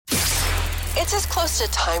It's as close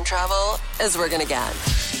to time travel as we're gonna get.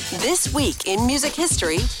 This Week in Music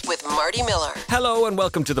History with Marty Miller. Hello and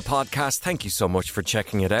welcome to the podcast. Thank you so much for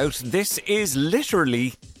checking it out. This is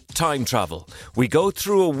literally time travel. We go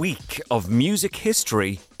through a week of music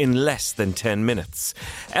history in less than 10 minutes.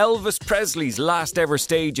 Elvis Presley's last ever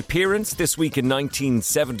stage appearance this week in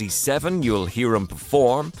 1977. You'll hear him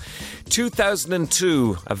perform.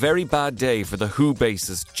 2002, a very bad day for the Who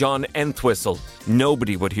bassist John Entwistle.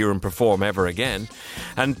 Nobody would hear him perform ever again.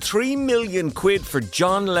 And 3 million quid for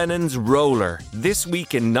John Lennon's Roller this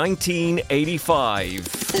week in 1985.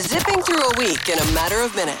 Zipping through a week in a matter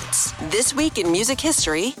of minutes. This Week in Music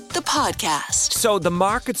History, the podcast. So the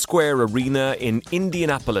Market Square Arena in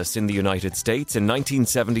Indianapolis in the United States in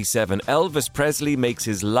 1977, Elvis Presley makes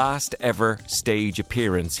his last ever stage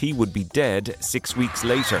appearance. He would be dead 6 weeks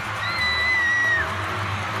later.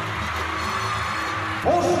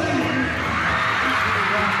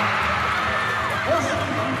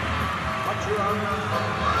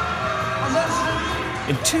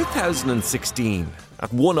 In 2016,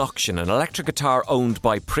 at one auction, an electric guitar owned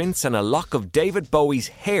by Prince and a lock of David Bowie's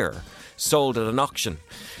hair sold at an auction.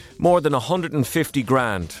 More than 150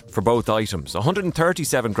 grand for both items.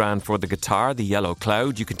 137 grand for the guitar, the Yellow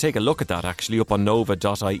Cloud. You can take a look at that actually up on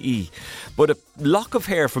nova.ie. But a lock of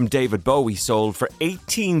hair from David Bowie sold for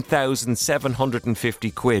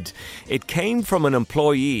 18,750 quid. It came from an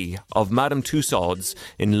employee of Madame Tussauds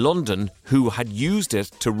in London who had used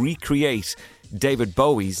it to recreate David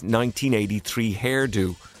Bowie's 1983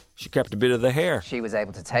 hairdo. She kept a bit of the hair. She was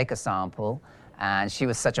able to take a sample, and she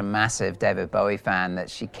was such a massive David Bowie fan that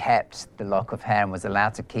she kept the lock of hair and was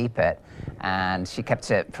allowed to keep it. And she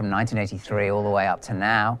kept it from 1983 all the way up to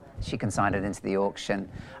now. She consigned it into the auction.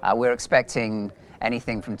 We're expecting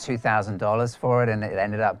anything from $2,000 for it, and it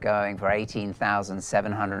ended up going for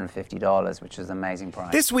 $18,750, which was an amazing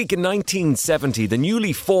price. This week in 1970, the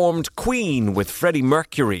newly formed Queen with Freddie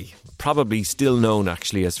Mercury, probably still known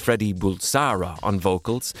actually as Freddie Bulsara on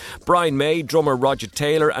vocals, Brian May, drummer Roger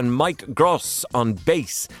Taylor and Mike Gross on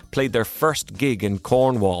bass played their first gig in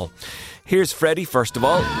Cornwall. Here's Freddie first of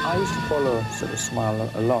all. I used to follow sort of Smile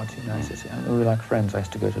a lot, you know, we were like friends. I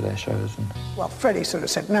used to go to their shows. Well, Freddie sort of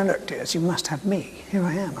said, no, look, dears, you must have me. Here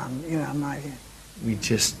I am, I'm right here. We'd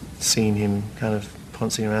just seen him kind of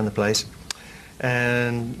pouncing around the place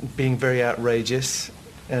and being very outrageous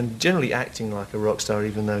and generally acting like a rock star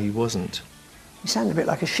even though he wasn't. He sounded a bit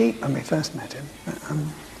like a sheep when we first met him.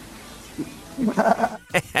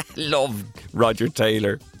 Love Roger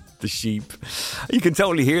Taylor, the sheep. You can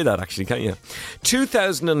totally hear that actually, can't you?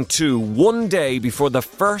 2002, one day before the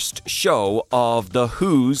first show of The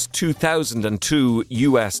Who's 2002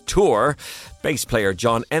 US tour, bass player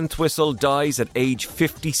John Entwistle dies at age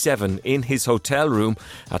 57 in his hotel room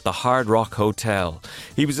at the Hard Rock Hotel.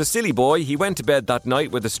 He was a silly boy. He went to bed that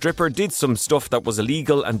night with a stripper, did some stuff that was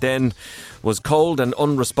illegal and then was cold and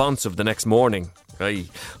unresponsive the next morning. Hey.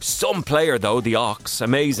 Some player though, the Ox,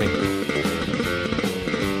 amazing.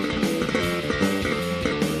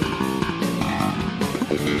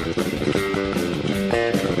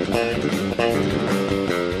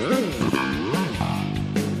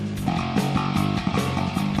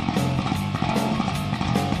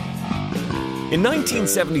 In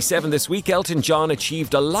 1977 this week, Elton John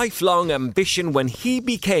achieved a lifelong ambition when he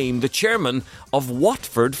became the chairman of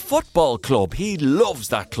Watford Football Club. He loves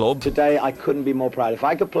that club. Today I couldn't be more proud. If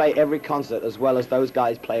I could play every concert as well as those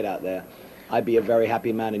guys played out there, I'd be a very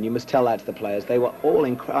happy man, and you must tell that to the players. They were all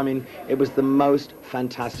I mean, it was the most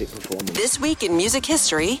fantastic performance. This Week in Music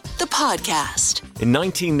History, the podcast. In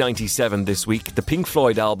 1997 this week, the Pink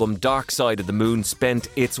Floyd album Dark Side of the Moon spent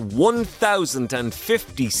its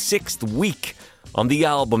 1056th week on the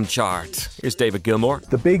album chart. Here's David Gilmour.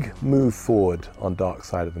 The big move forward on Dark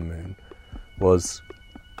Side of the Moon was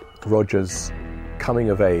Roger's coming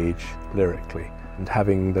of age lyrically and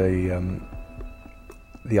having the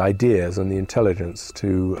ideas and the intelligence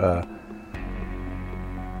to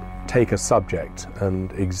take a subject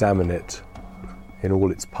and examine it in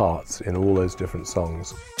all its parts, in all those different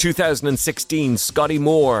songs. 2016, Scotty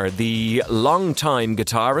Moore, the longtime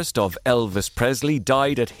guitarist of Elvis Presley,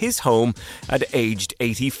 died at his home at aged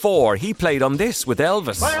 84. He played on this with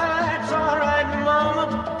Elvis. Well, that's all right,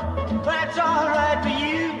 Mama. That's all right for you.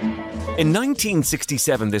 In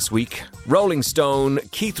 1967 this week, Rolling Stone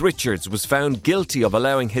Keith Richards was found guilty of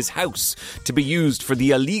allowing his house to be used for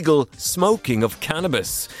the illegal smoking of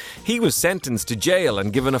cannabis. He was sentenced to jail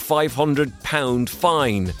and given a £500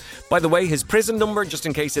 fine. By the way, his prison number, just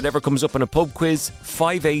in case it ever comes up in a pub quiz,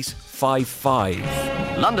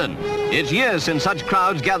 5855. London. It's years since such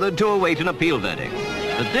crowds gathered to await an appeal verdict.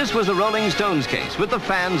 that this was a Rolling Stones case with the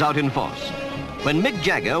fans out in force. When Mick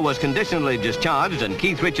Jagger was conditionally discharged and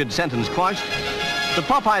Keith Richards' sentence quashed, the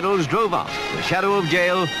pop idols drove off, the shadow of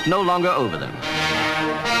jail no longer over them.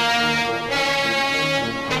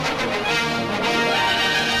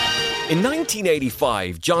 In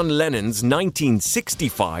 1985, John Lennon's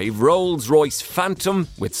 1965 Rolls-Royce Phantom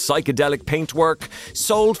with psychedelic paintwork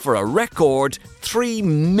sold for a record £3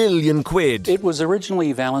 million. It was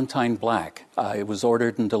originally Valentine Black. It was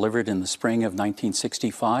ordered and delivered in the spring of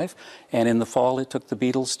 1965, and in the fall it took the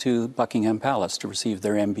Beatles to Buckingham Palace to receive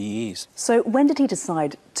their MBEs. So when did he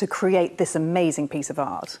decide to create this amazing piece of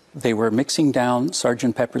art? They were mixing down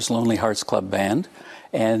Sgt. Pepper's Lonely Hearts Club Band,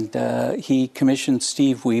 and he commissioned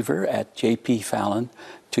Steve Weaver at J.P. Fallon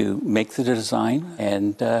to make the design,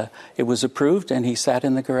 and it was approved, and he sat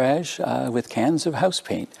in the garage with cans of house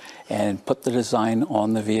paint and put the design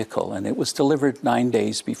on the vehicle, and it was delivered 9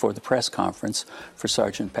 days before the press conference for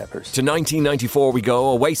Sgt. Pepper's. To 1994 we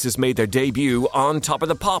go. Oasis made their debut on Top of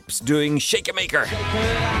the Pops doing Shake It Maker.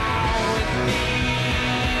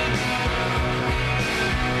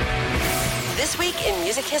 This week in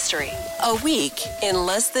music history, a week in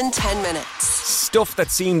less than 10 minutes. Stuff that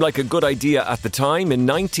seemed like a good idea at the time. In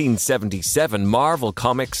 1977, Marvel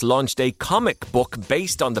Comics launched a comic book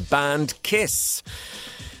based on the band Kiss.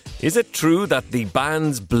 Is it true that the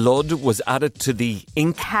band's blood was added to the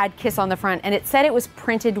ink? Had Kiss on the front, and it said it was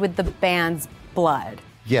printed with the band's blood.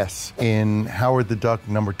 Yes, in Howard the Duck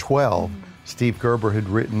number 12, Steve Gerber had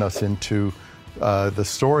written us into the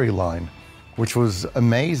storyline, which was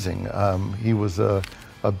amazing. He was a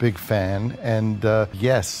big fan, and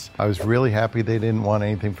yes, I was really happy they didn't want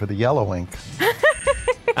anything for the yellow ink.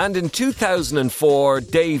 And in 2004,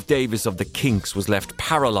 Dave Davis of the Kinks was left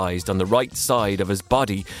paralysed on the right side of his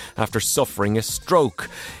body after suffering a stroke.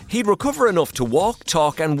 He'd recover enough to walk,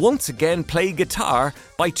 talk and once again play guitar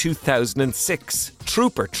by 2006.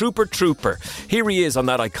 Trooper, trooper, trooper. Here he is on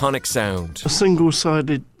that iconic sound. A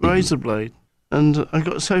single-sided razor blade, and I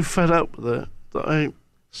got so fed up with it that I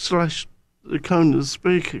slashed the cone of the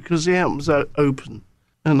speaker because the amp was open,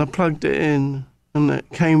 and I plugged it in and it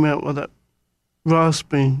came out with that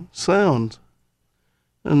raspy sound,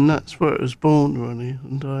 and that's where it was born really.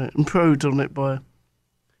 And I improved on it by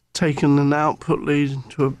taking an output lead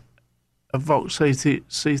to a Vox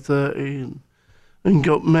C30 and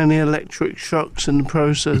got many electric shocks in the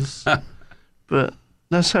process. But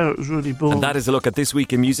that's how it was really born. And that is a look at This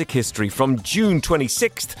Week in Music History from June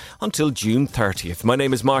 26th until June 30th. My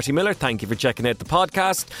name is Marty Miller. Thank you for checking out the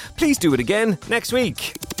podcast. Please do it again next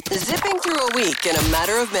week. Zipping through a week in a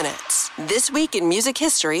matter of minutes. This Week in Music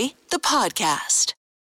History, the podcast.